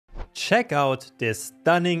check out this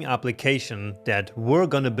stunning application that we're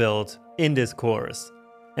gonna build in this course.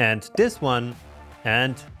 And this one,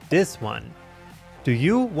 and this one. Do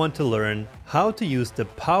you want to learn how to use the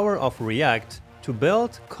power of React to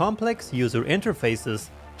build complex user interfaces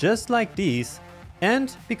just like these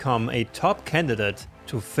and become a top candidate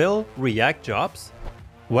to fill React jobs?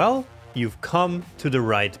 Well, you've come to the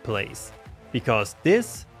right place, because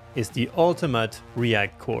this is the ultimate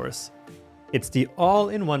React course. It's the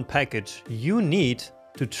all-in-one package you need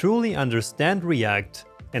to truly understand React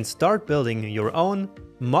and start building your own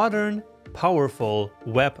modern, powerful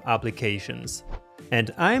web applications.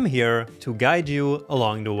 And I'm here to guide you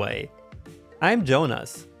along the way. I'm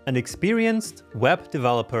Jonas, an experienced web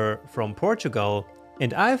developer from Portugal,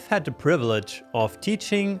 and I've had the privilege of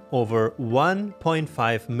teaching over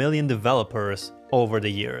 1.5 million developers over the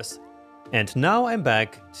years. And now I'm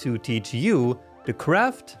back to teach you the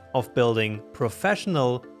craft of building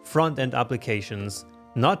professional front-end applications,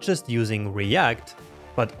 not just using React,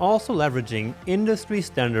 but also leveraging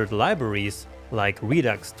industry-standard libraries like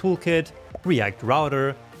Redux Toolkit, React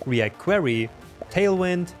Router, React Query,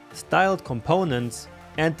 Tailwind, styled components,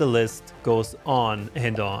 and the list goes on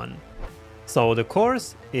and on. So the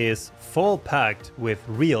course is full-packed with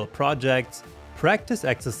real projects, practice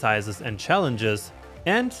exercises and challenges,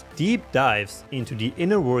 and deep dives into the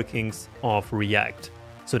inner workings of React,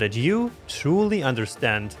 so that you truly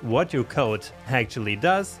understand what your code actually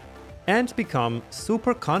does and become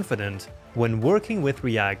super confident when working with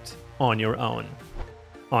React on your own.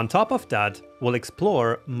 On top of that, we'll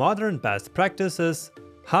explore modern best practices,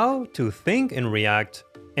 how to think in React,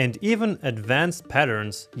 and even advanced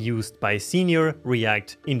patterns used by senior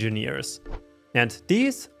React engineers. And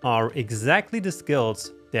these are exactly the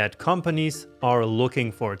skills that companies are looking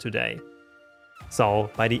for today. So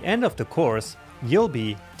by the end of the course, you'll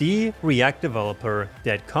be the React developer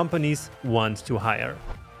that companies want to hire.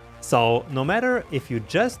 So no matter if you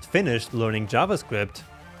just finished learning JavaScript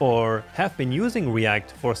or have been using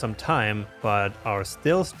React for some time but are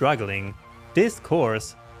still struggling, this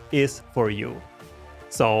course is for you.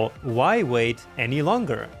 So why wait any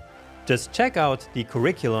longer? Just check out the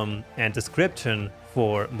curriculum and description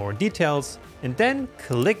for more details, and then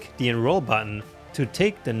click the enroll button to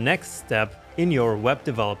take the next step in your web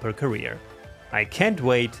developer career. I can't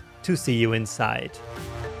wait to see you inside.